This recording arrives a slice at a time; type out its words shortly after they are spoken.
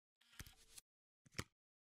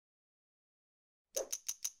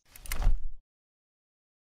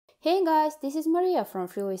Hey guys, this is Maria from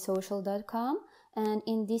freewaysocial.com, and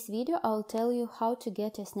in this video I'll tell you how to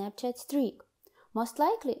get a Snapchat streak. Most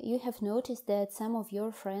likely you have noticed that some of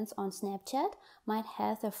your friends on Snapchat might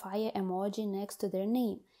have a fire emoji next to their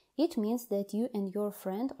name. It means that you and your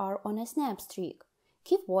friend are on a snap streak.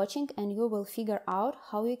 Keep watching and you will figure out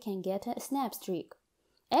how you can get a snap streak.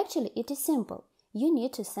 Actually, it is simple. You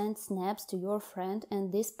need to send snaps to your friend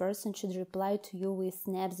and this person should reply to you with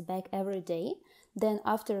snaps back every day. Then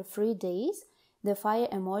after 3 days, the fire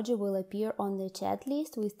emoji will appear on the chat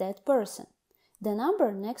list with that person. The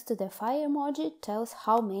number next to the fire emoji tells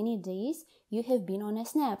how many days you have been on a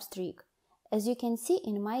snap streak. As you can see,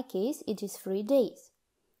 in my case, it is 3 days.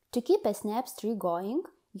 To keep a snap streak going,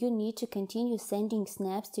 you need to continue sending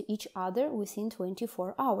snaps to each other within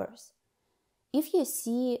 24 hours. If you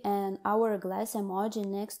see an hourglass emoji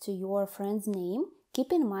next to your friend's name,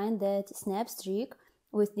 keep in mind that Snapstreak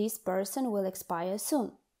with this person will expire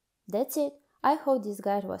soon. That's it. I hope this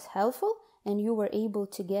guide was helpful and you were able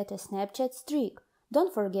to get a Snapchat streak.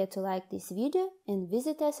 Don't forget to like this video and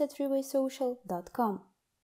visit us at freewaysocial.com.